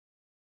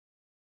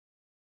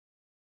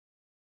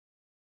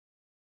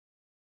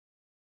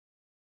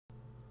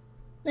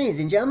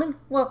Ladies and gentlemen,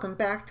 welcome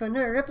back to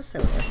another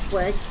episode of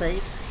Swag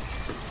Plays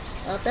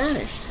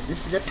Banished.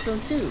 This is episode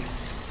 2.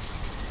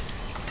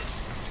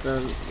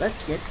 So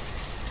let's get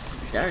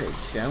started,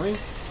 shall we?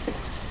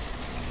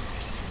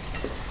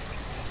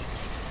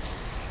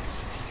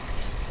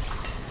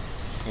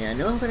 Yeah, I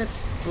know I'm gonna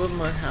build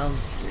more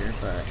houses here,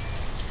 but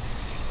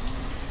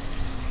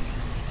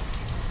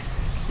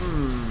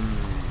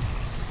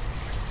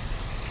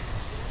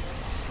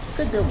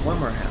could build one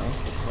more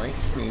house, looks like,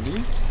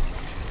 maybe.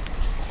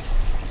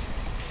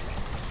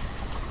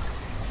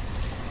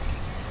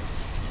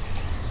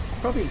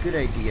 Probably a good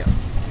idea.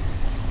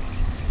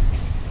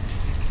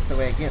 The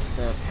way I get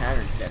the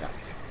pattern set up.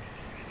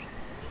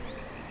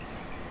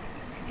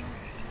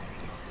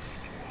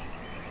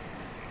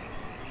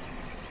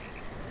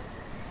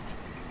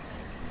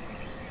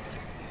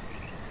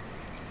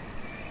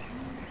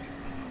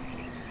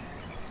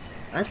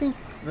 I think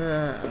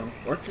the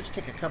orchards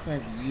take a couple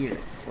of years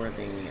before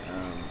they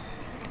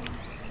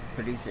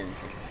produce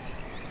anything.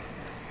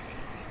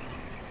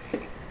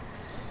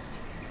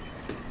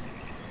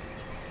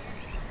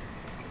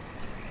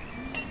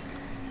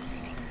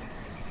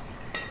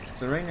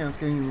 So right now it's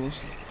going to be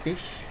mostly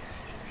fish.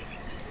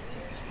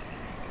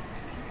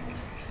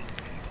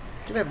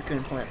 Too bad we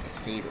couldn't plant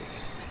potatoes.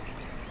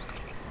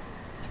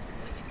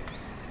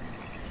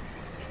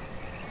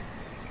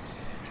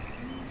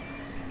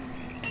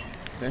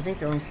 But I think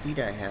the only seed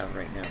I have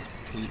right now is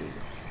potato.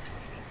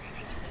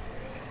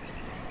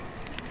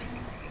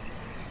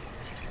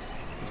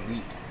 It's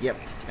wheat. Yep.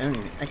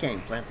 I can't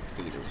even plant the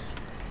potatoes.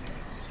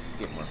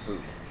 Get more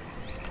food.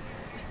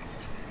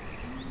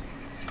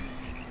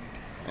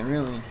 And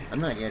really, I'm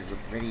not yet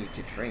ready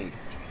to trade.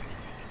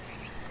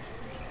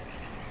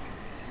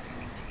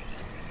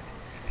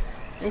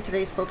 I think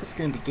today's focus is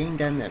going to be getting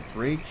down that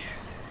bridge.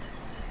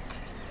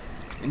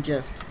 And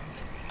just,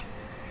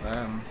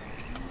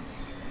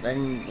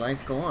 letting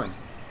life go on.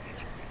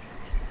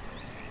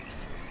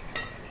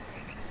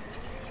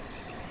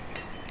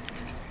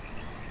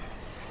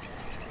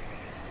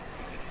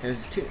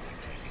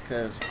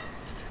 Because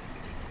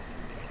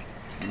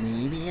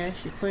maybe I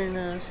should put in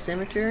a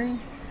cemetery?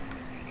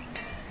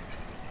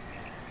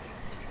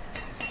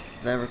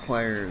 That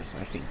requires,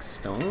 I think,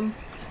 stone?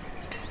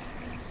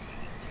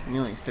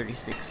 Nearly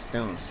 36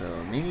 stone, so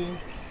maybe...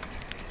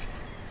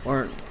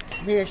 Or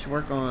maybe I should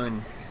work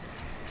on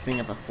setting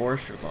up a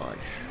forester lodge.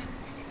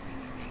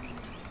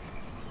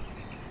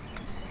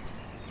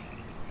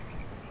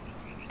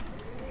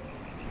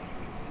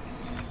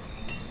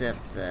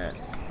 Except that,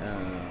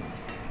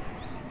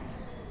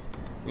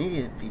 maybe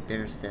it'd be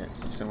better set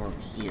somewhere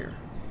over here.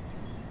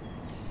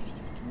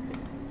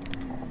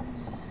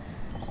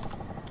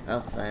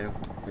 Outside of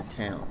the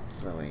town,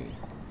 so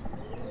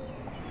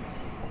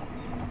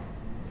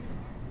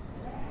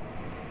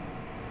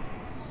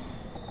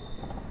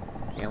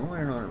yeah, I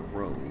want it on a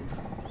road.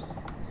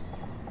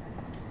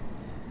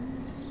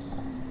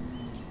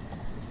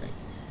 Right.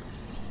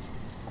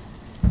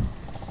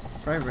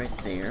 Probably right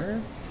there,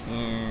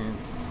 and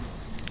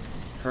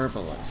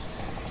herbalist.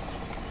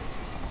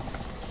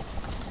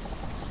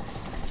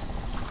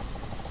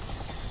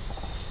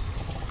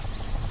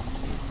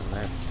 Okay, so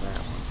that's that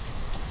one.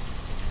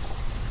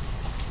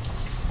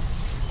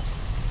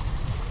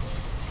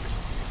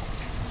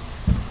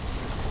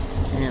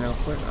 And I'll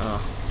put,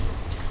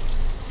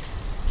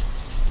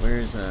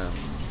 where's, a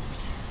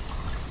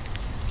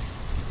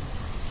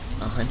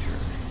hunter?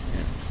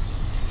 Yeah.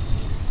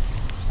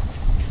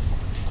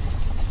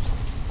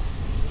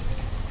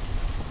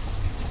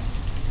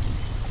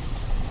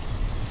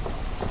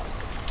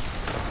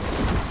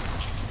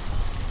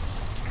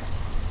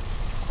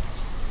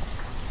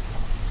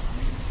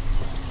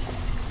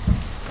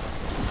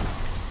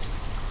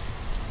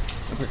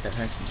 I'll put that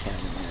hunting cabin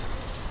in there.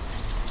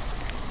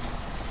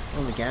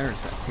 Oh, the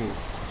gather's up too.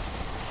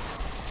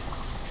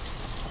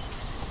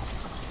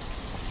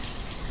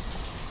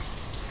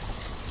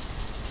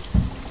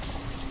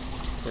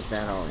 Put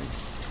that all in.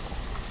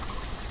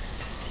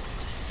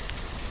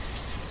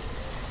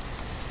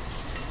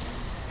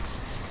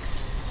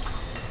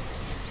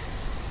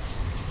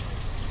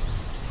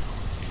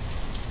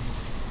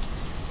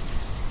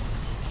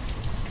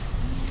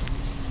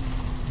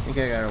 I think I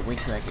gotta wait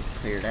till I get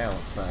cleared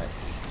out, but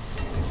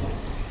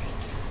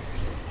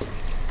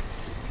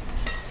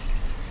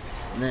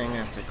and then I'm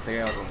gonna have to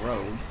clear out a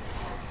road.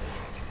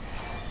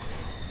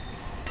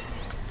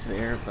 It's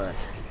there, but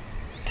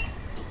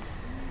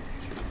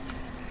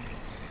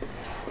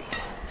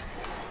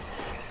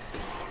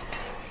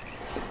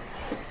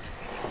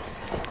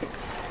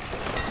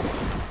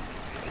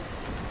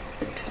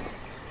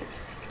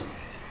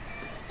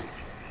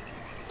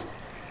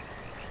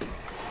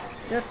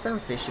got some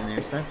fish in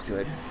there, so that's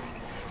good.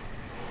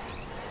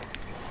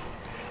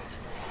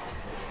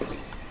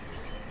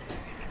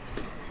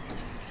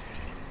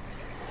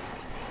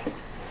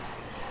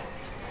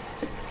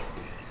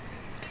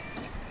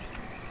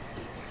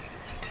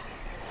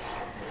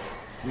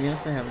 We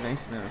also have a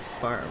nice amount of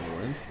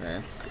firewood,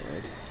 that's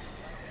good.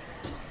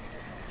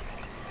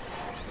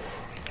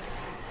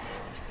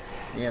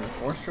 Yeah, the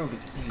forester will be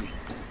key.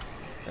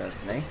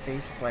 Does nice steady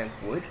supply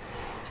of wood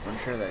to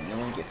ensure that no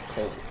one gets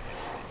cold.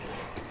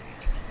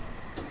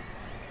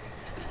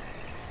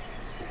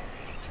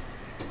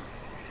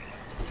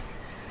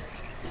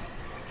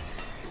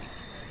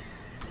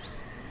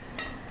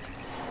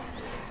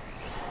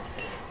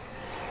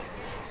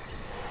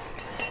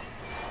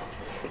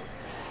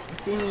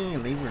 Let's see how many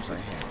laborers I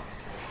have.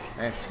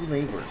 I have 2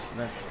 laborers, so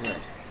that's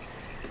good.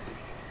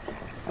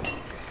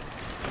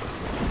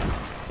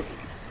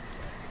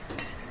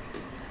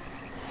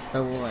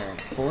 So we'll add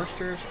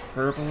foresters,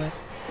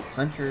 herbalists,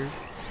 hunters,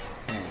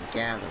 and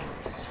gatherers.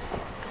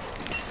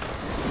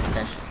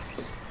 Professions.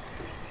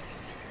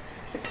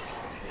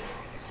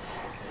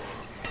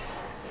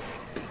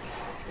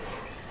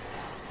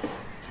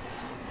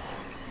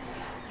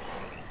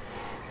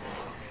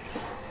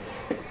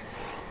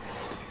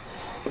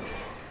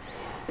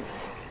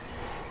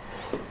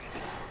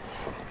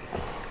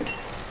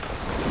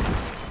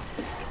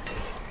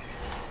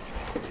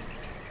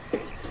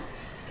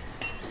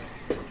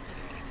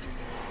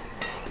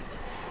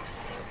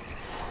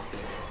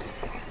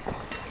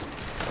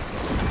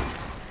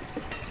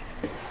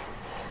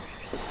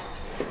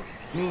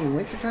 I mean, in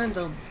wintertime,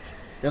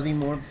 there'll be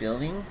more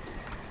building.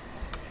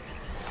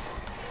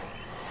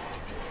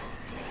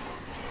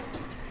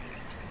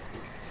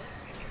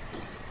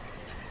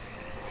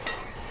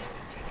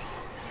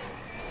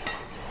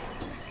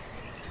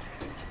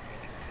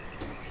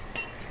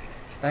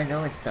 I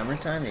know it's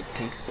summertime, it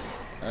takes,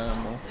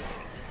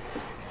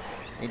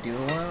 they do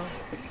a while.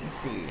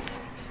 Let's see.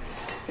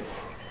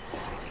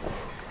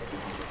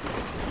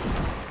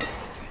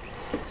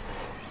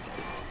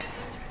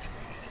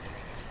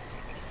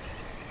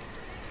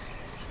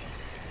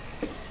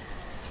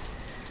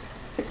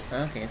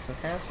 Okay, so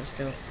paths are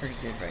still pretty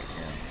good right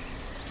now.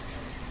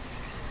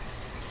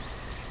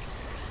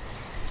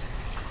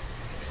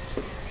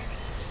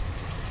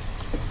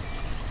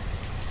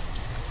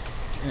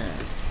 Yeah.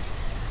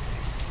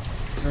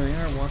 So we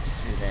are walking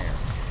through there.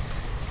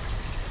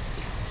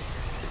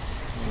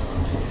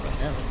 But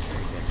that looks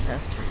pretty good.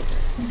 That's pretty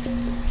good.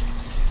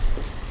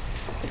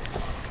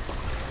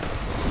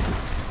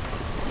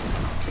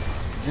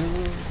 New,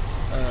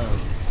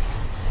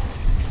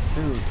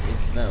 food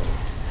is low.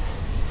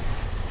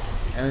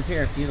 I would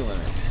hear a few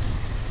limits.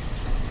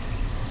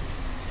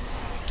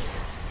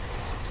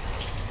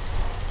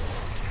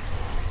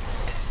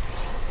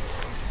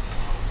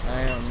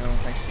 I don't know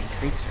if I should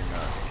increase or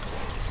not.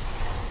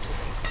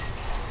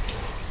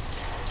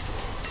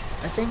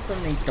 I think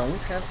when they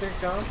don't have their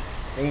job,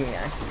 they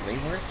actually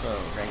labor, so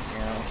right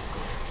now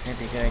it'd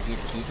be a good idea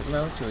to keep it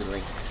low to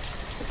like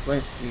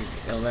less we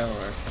allow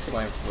our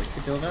supply of wood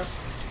to build up.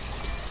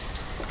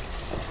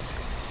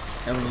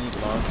 And we need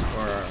logs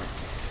for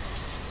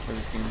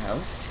this new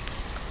house.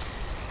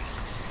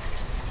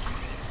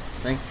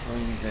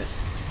 Thankfully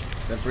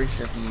the bridge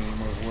doesn't need any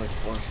more wood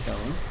or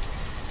stone.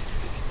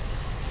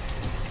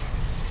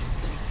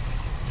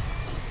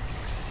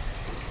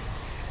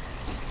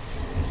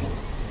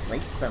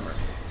 Late summer.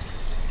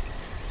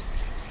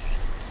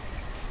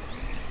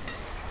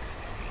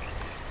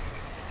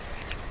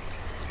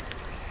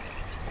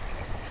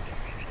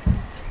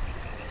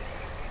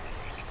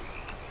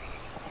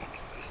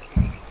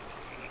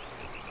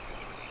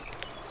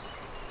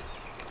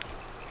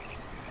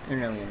 And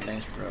now we have a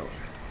nice road.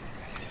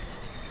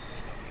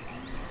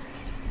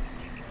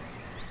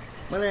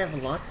 When I have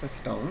lots of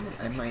stone,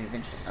 I might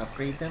eventually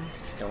upgrade them to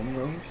stone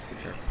roads,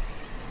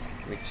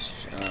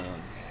 which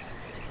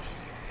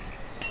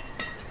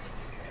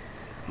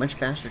much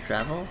faster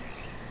travel,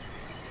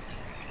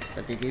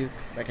 but they do,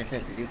 like I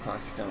said, they do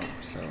cost stone,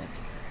 so.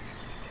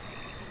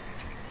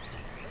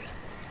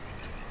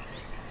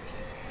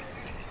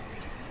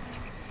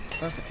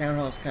 Plus the town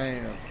hall is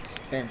kind of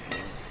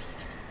expensive.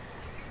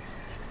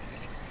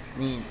 I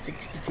mean,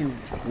 62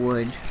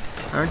 wood,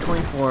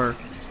 124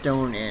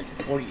 stone, and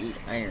 48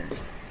 iron.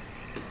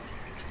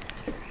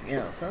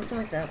 Yeah, something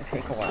like that would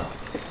take a while.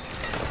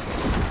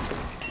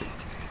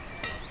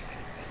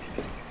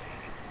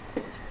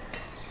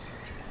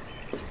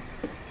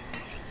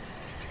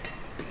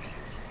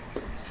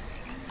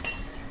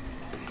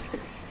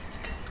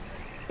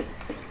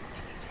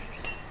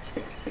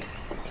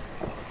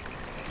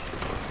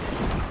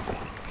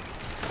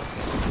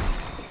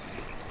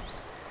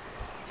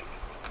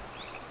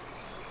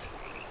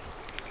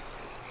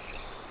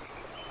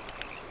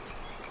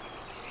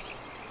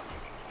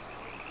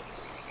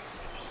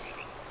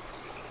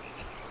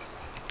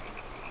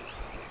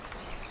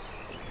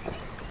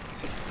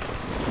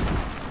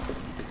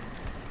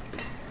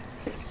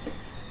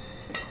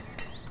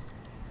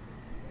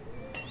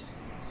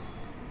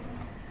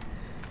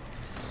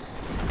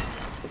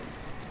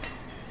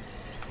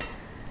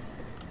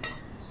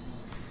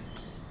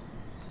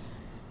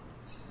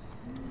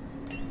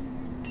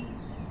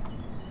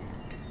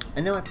 I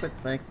know I put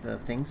like the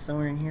things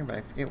somewhere in here, but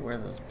I forget where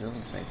those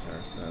building sites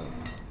are, so.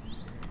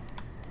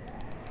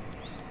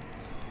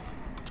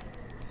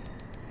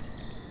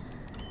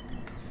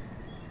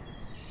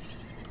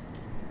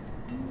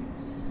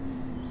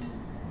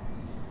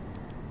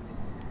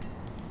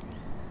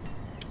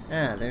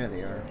 Ah, there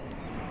they are.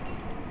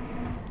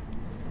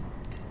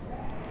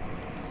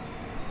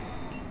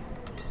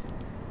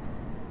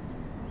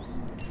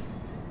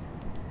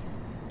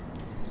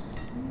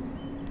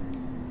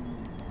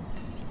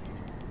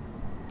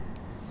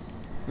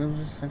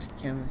 Wilderness Hunter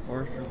Cabin,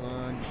 Forester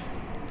Lodge.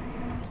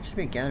 There should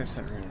be a Gatherer's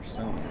Hut around here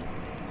somewhere.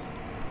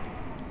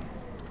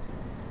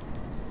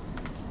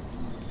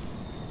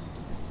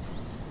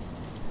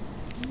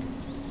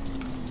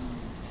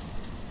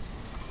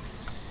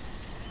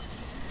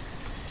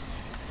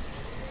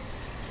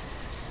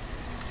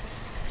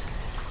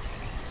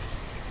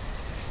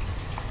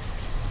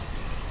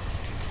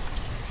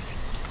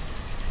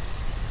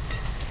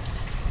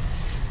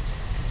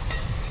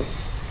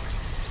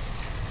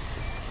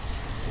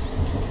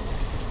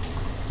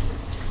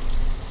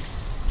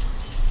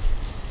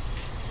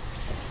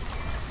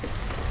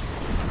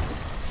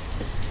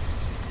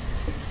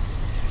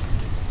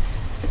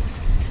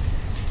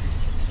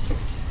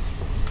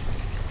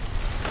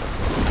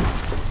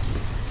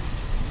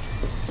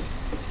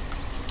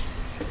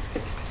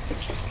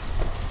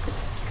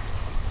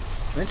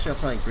 Eventually I'll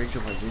probably bridge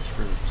over this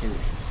river too.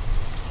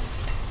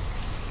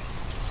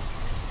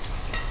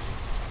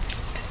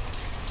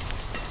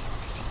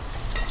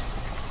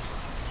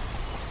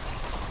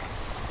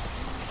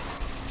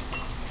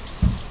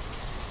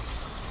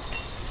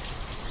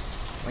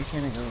 Why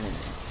can't I go in and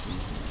see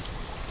here?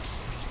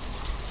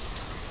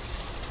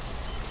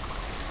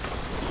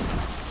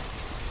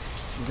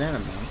 Is that a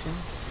mountain?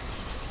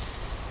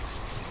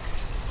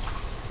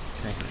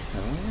 Can I go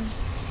tunnel in?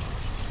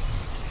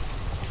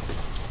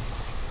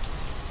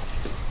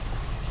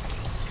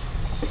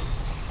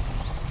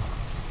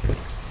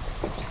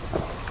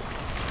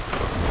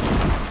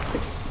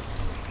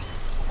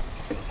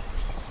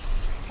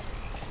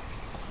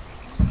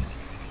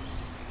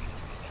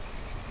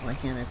 Why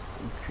can't I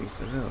increase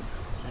the road?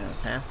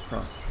 Path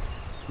pro.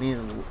 Maybe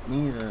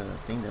the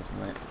thing doesn't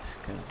let it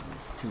because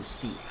it's too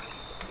steep.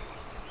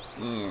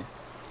 Yeah.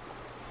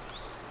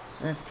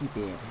 That's too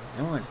bad.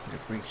 I wanted to put a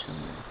bridge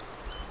somewhere.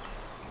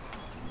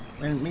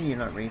 Well, maybe you're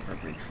not ready for a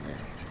bridge for there.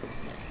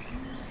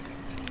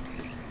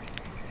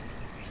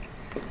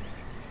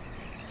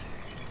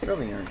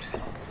 Probably aren't.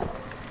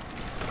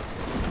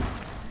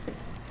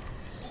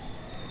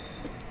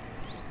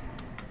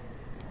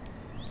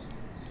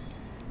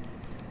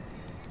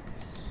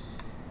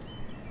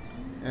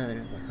 Ah,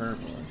 there's a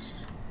herbalist.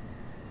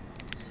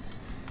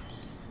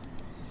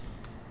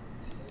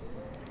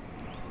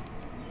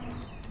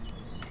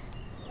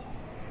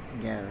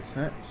 Gatherer's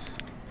Hut.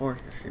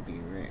 Forester should be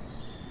right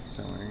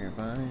somewhere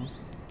nearby.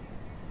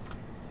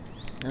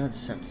 Now I'll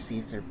just have to see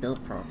if they're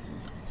built properly.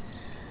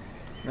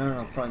 No,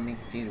 I'll probably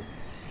make do.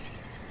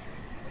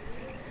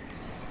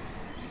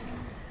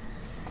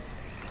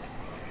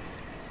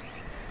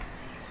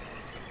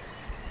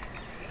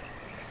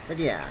 But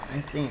yeah,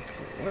 I think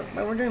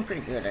we're doing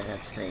pretty good, I'd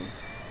have to say.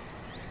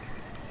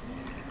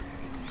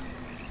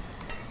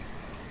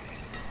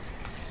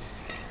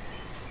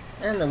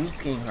 And the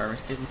wheat's getting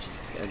harvested, which is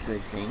a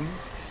good thing.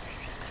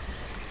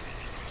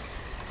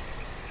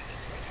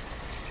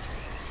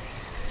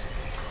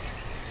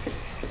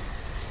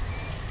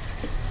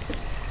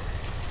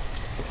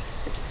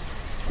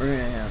 We're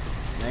gonna have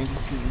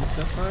 92 wheat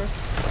so far.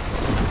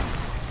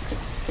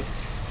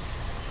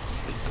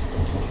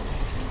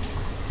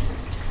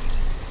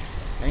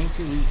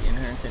 Wheat and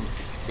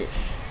 176 fish.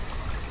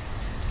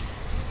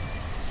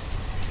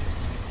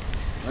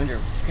 I wonder,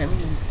 can we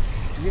do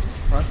we have to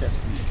process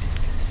wheat?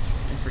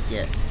 I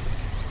forget.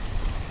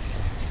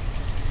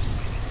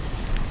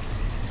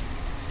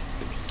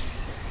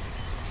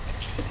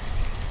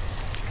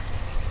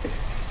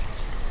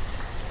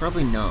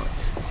 Probably not.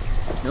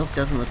 Nope,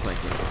 doesn't look like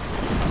it.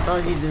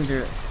 Probably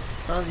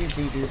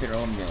they do their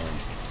own milling.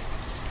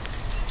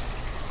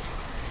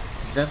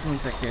 It doesn't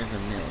look like there's a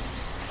mill.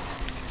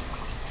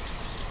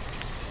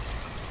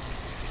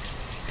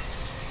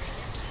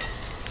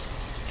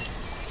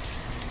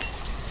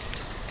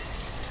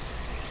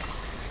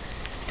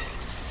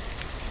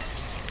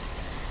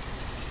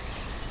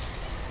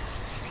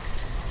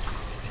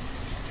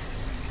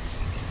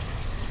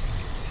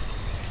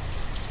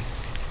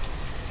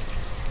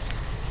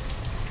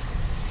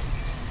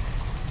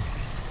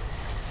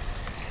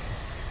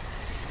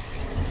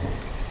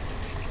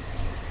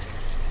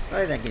 Why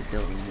did that get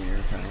built in the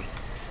air time?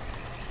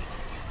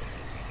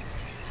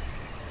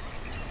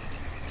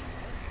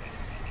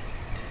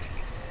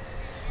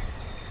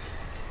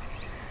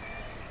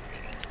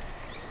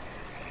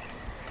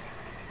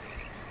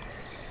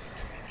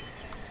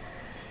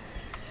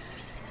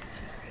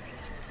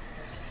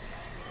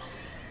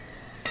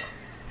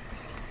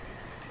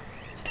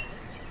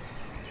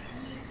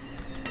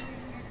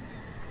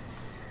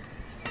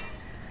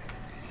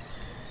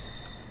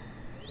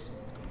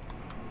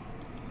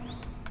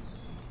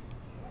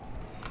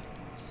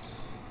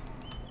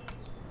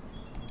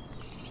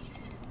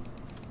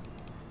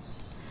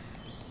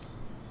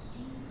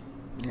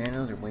 Yeah, I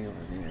know they're way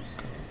over there,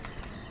 so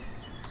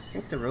I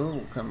think the road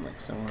will come like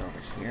somewhere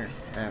over here.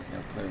 I have no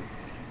clue.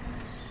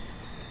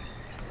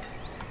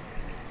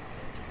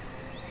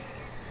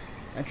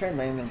 I tried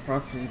lighting them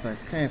properly, but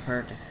it's kind of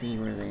hard to see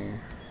where they're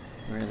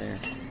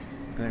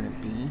gonna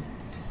be,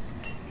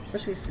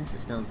 especially since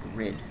there's no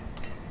grid.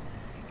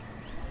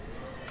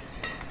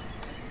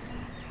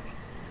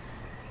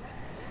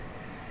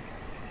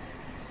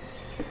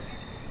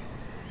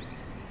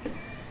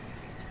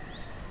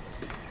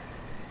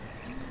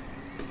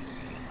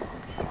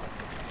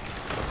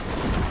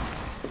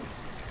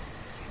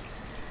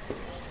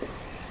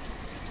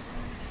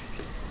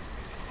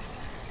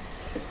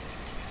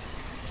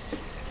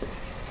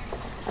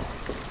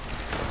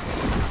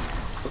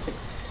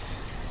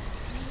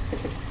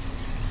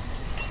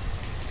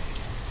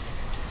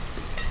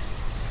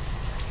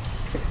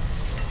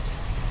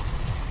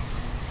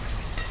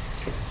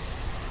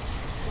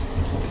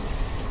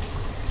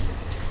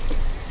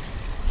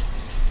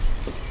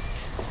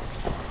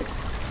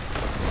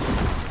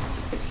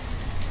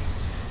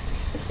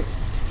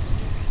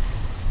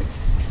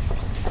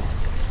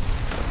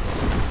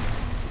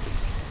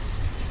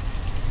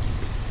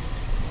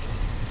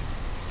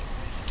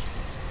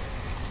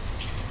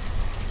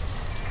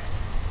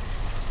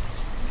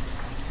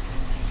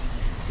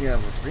 Yeah,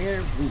 with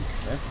 300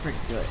 weeks, that's pretty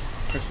good.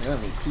 Of course, we don't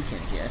have any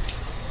pecans yet.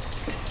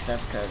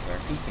 That's because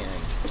our pecan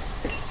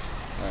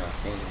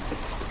thing,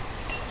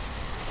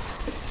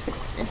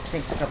 it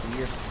takes a couple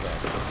years to grow.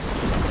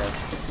 I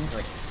think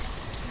like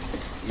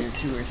year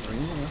 2 or 3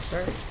 it'll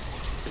start.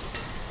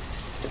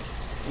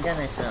 We got a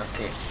nice amount of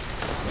fish.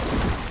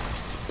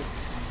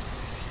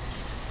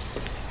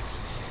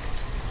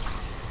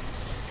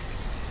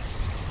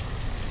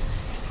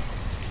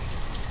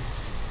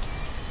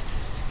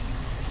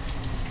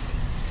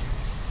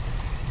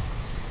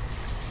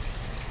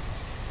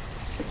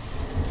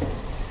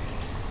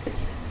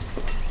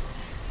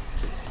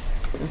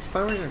 Since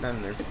farmers are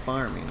done their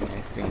farming,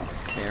 I think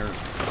they'll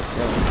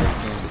assist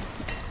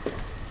in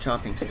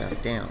chopping stuff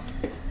down.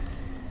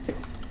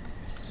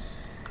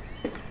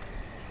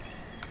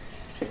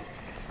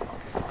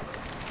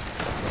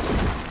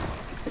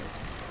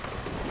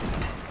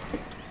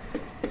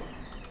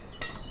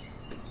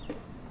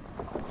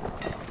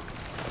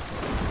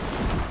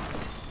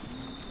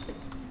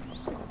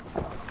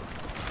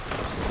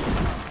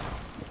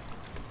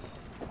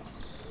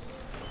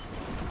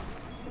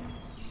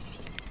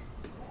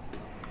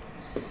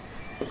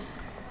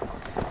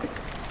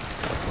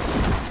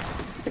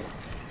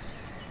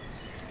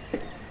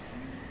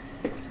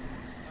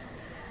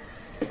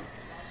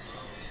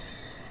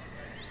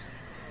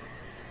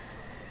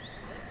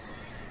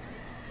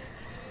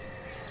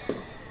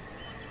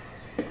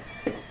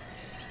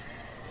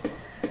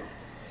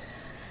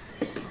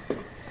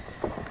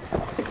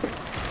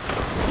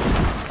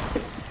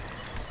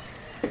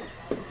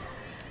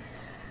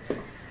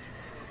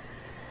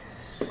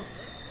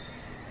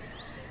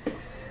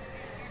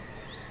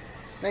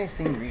 Nice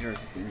thing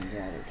resources being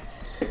gathered.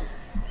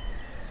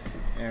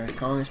 Our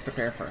colonists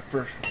prepare for our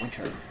first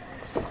winter.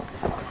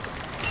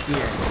 Here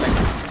in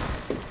Cyprus.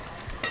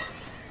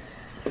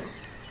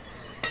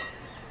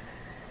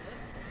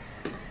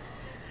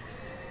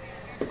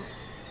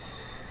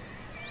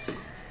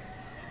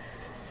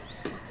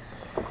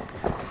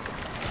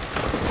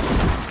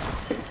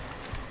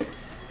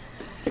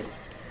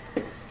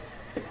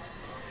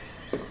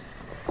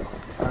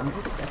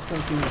 This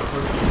episode being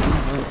recorded the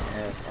same way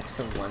as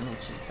episode 1,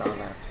 which you saw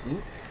last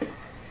week.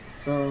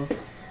 So,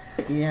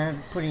 if you have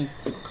put any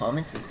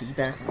comments and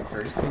feedback on the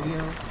first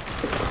video,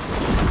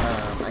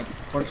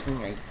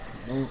 unfortunately I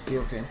won't be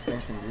able to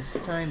implement them this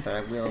time, but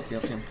I will be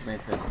able to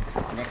implement them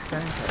next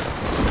time, because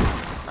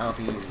I'll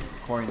be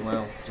recording,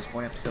 well, just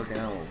one episode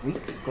now a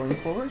week going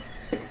forward,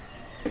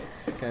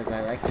 because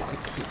I like to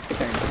keep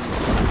trying to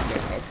get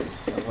ahead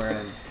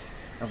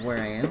of where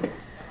I am.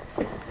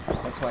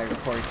 That's why I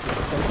recorded 2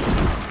 episodes.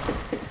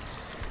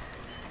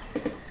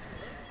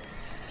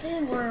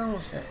 And we're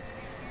almost at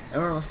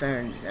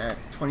that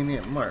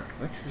 20-minute mark,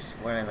 which is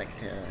what I like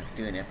to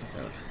do an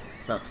episode.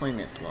 About 20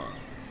 minutes long.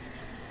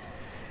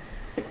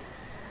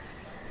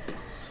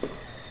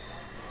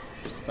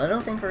 So I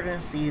don't think we're going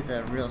to see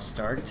the real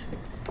start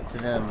to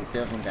them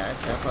building that.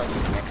 That'll probably be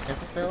the next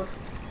episode.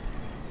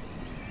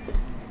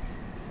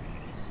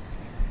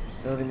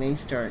 Though they may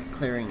start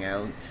clearing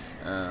out,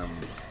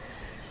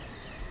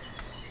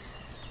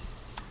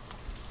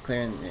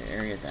 clearing the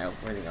areas out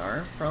where they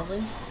are,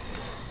 probably.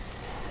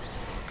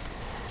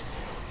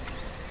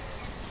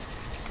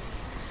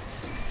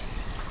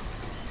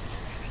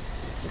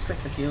 Looks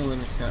like the fuel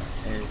limit is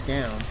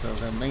down, so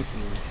there might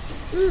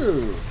be...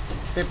 Ooh!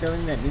 They're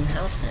building that new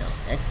house now.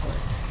 Excellent.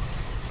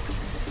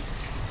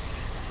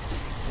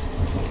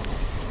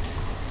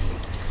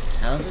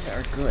 Houses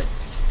are good.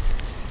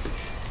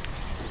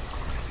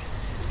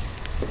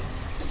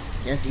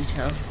 Yes, each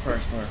house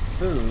requires more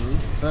food,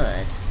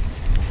 but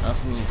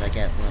also means I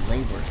get more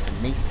laborers to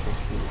make the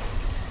food.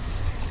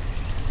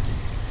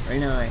 Right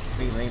now I have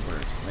 3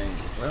 laborers, and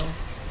well,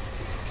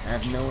 I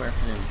have nowhere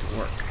for them to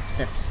work,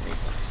 except as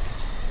laborers.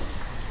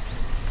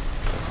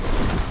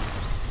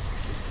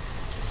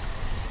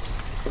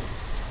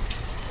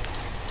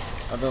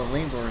 Although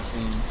laborers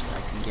means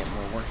I can get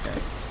more work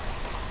done.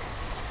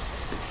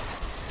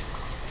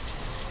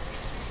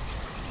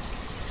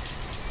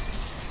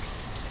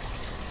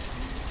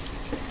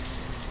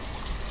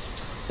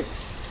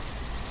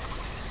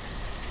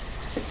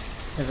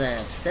 Because I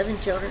have 7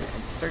 children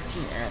and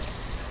 13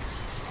 adults.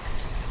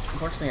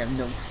 Unfortunately, I have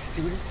no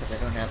students because I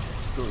don't have the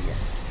school yet.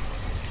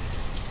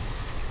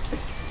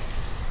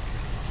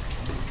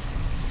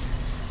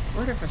 I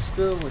wonder if a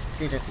school would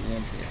fit at the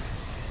end here.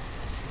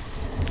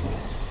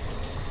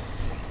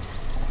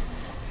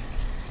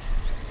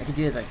 I could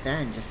do it like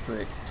that and just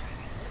put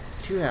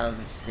 2 houses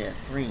instead of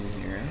 3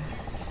 here.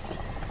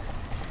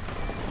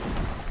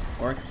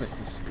 Or I could put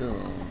the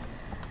school.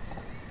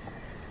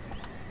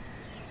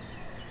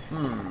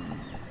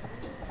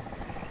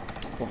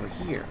 Over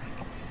here.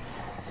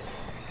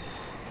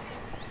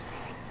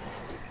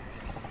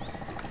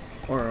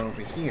 Or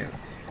over here.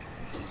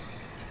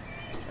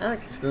 I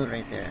like the school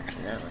right there,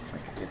 actually. That looks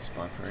like a good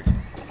spot for it.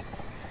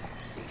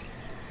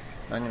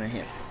 I'm gonna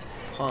hit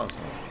pause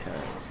on it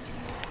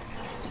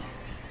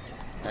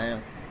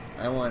because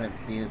I want to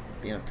be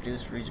able to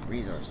produce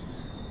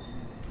resources.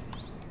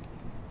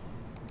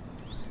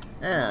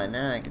 Ah,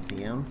 now I can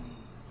see them.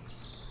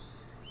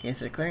 Okay, so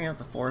they're clearing out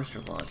the forester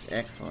logs.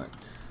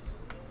 Excellent.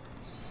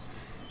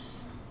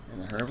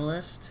 And the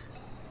herbalist.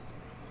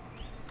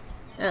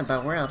 Yeah,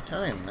 but we're out of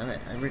time. I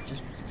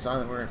just saw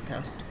that we're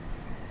past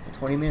the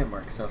 20-minute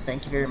mark. So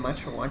thank you very much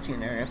for watching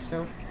another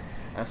episode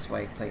of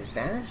Swag Plays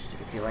Banished.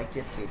 If you liked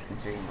it, please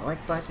consider hitting the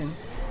like button,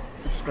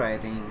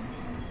 subscribing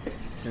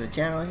to the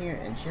channel here,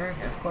 and sharing.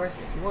 And of course,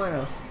 if you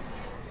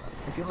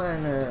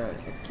wanna,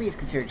 please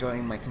consider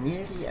joining my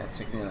community at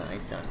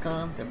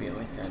SwagnillaIce.com. There'll be a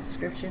link in the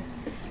description.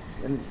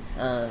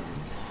 The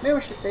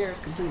membership there is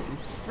completely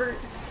free.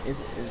 Is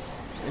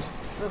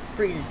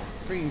free.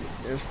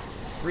 There's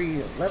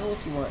free level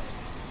if you want to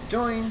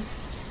join,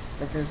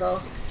 but there's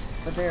also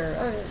there are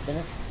other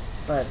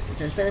benefits. But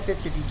there's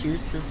benefits if you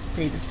choose to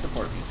pay to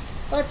support me.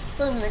 But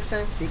until the next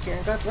time, take care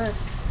and God bless.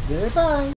 Goodbye.